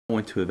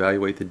going to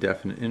evaluate the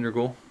definite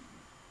integral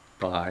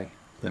by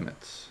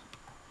limits.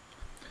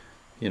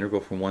 The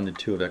integral from 1 to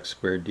 2 of x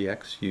squared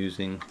dx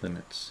using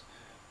limits.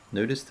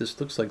 Notice this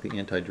looks like the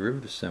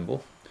antiderivative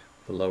symbol,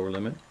 the lower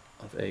limit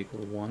of a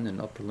equal to 1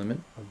 and upper limit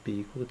of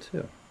b equal to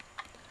 2.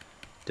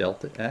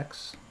 Delta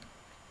x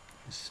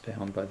is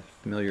found by the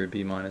familiar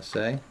b minus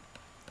a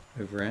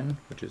over n,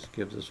 which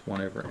gives us 1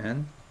 over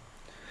n.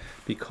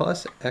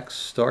 Because x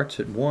starts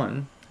at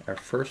 1, our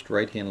first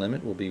right-hand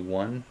limit will be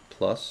 1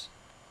 plus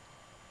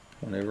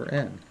 1 over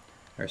n.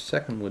 Our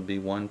second would be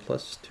 1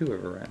 plus 2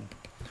 over n,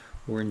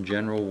 or in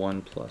general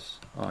 1 plus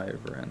I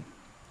over n.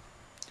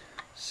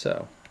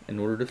 So, in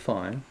order to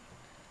find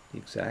the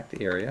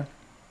exact area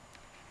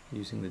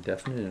using the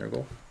definite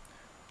integral,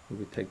 we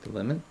would take the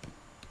limit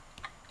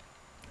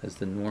as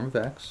the norm of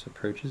x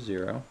approaches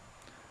 0,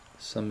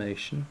 the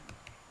summation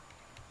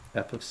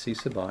f of c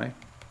sub I,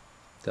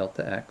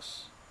 delta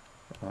x,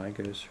 where I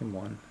goes from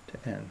 1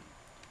 to n.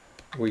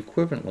 Or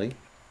equivalently,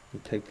 we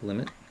take the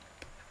limit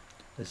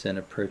as n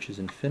approaches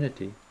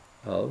infinity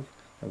of,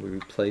 and we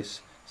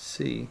replace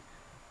c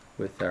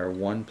with our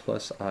 1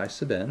 plus I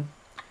sub n.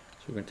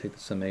 So we're going to take the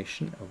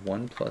summation of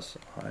 1 plus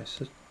I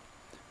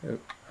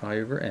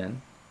over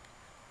n,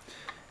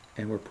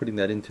 and we're putting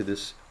that into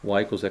this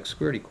y equals x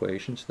squared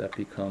equation, so that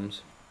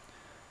becomes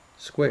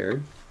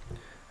squared.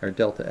 Our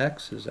delta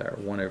x is our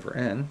 1 over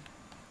n,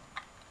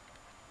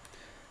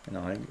 and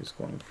I is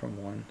going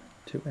from 1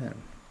 to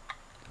n.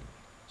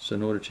 So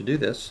in order to do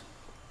this,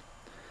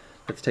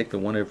 let's take the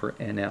 1 over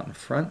n out in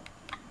front,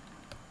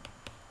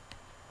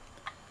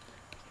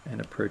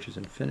 n approaches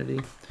infinity,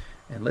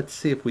 and let's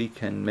see if we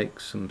can make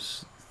some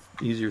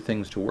easier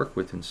things to work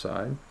with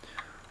inside.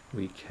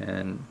 We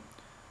can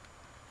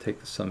take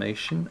the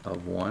summation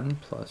of 1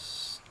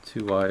 plus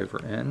 2i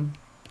over n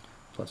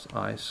plus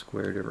I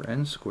squared over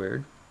n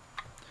squared.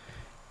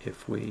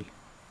 If we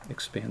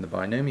expand the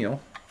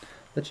binomial,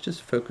 let's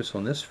just focus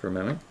on this for a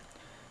moment.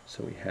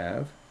 So we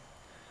have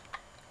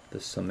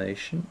the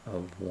summation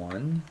of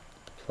 1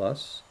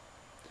 plus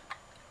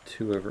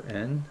 2 over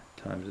n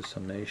times the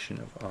summation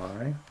of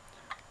I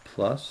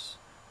plus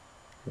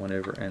 1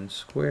 over n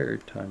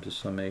squared times the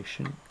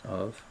summation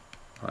of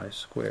I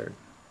squared.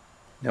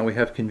 Now we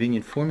have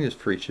convenient formulas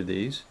for each of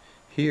these.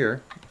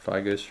 Here, if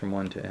I goes from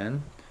 1 to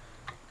n,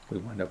 we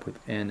wind up with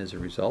n as a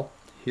result.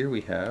 Here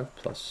we have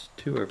plus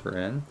 2 over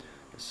n.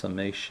 The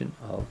summation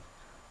of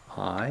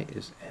I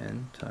is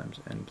n times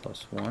n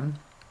plus 1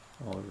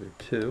 all over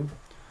 2.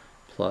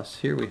 Plus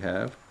here we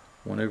have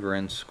 1 over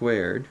n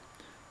squared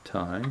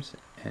times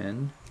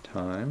n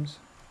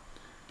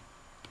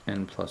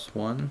plus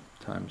 1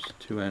 times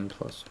 2n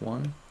plus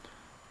 1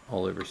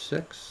 all over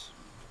 6.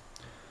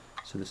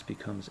 So this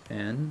becomes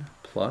n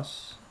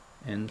plus,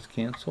 n's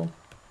cancel,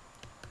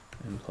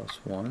 n plus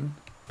 1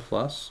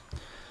 plus,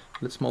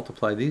 let's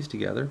multiply these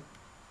together,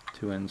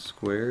 2n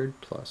squared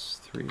plus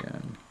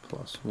 3n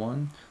plus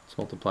 1. Let's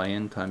multiply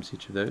n times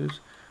each of those.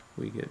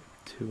 We get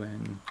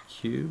 2n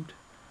cubed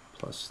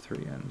plus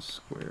 3n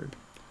squared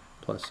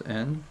plus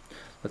n.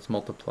 Let's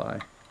multiply.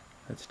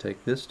 Let's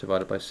take this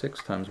divided by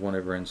 6 times 1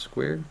 over n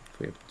squared. If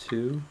we have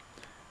 2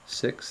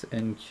 6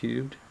 n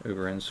cubed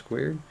over n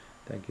squared,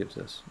 that gives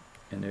us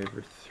n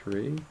over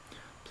 3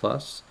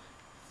 plus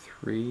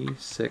 3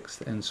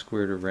 6 n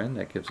squared over n,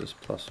 that gives us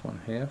plus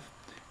 1/2.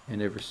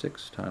 N over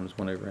 6 times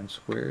 1 over n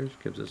squared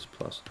gives us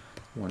plus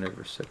 1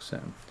 over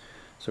 6n.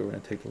 So we're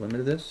going to take the limit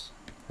of this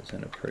as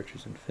n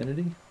approaches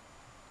infinity.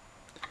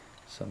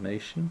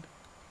 Summation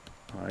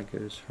I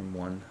goes from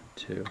 1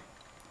 to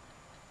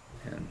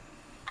n.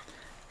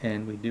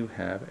 And we do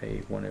have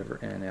a 1 over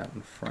n out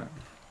in front.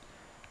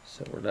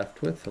 So we're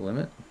left with the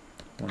limit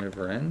 1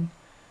 over n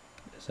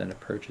as n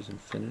approaches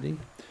infinity.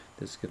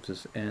 This gives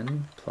us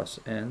n plus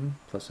n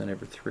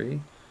over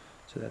 3.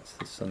 So that's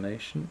the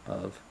summation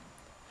of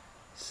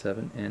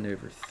 7n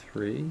over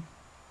 3.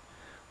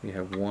 We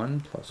have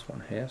 1 plus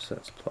 1/2, so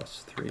that's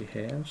plus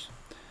 3/2.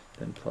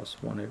 Then plus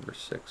 1 over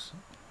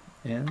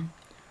 6n.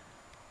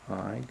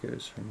 I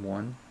goes from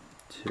 1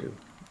 to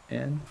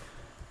n.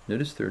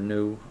 Notice there are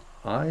no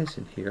i's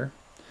in here.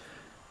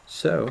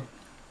 So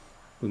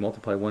we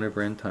multiply 1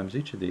 over n times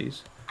each of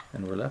these,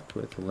 and we're left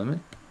with the limit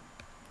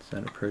as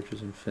n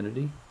approaches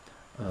infinity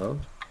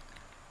of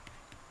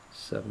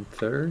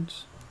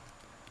 7/3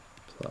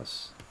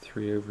 plus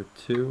 3 over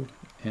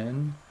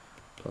 2n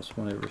plus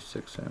 1 over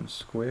 6n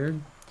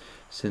squared.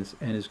 Since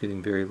n is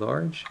getting very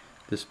large,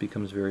 this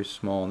becomes very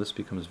small and this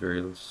becomes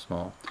very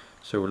small.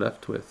 So we're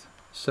left with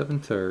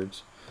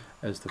 7/3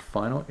 as the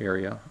final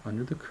area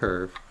under the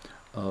curve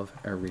of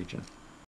our region.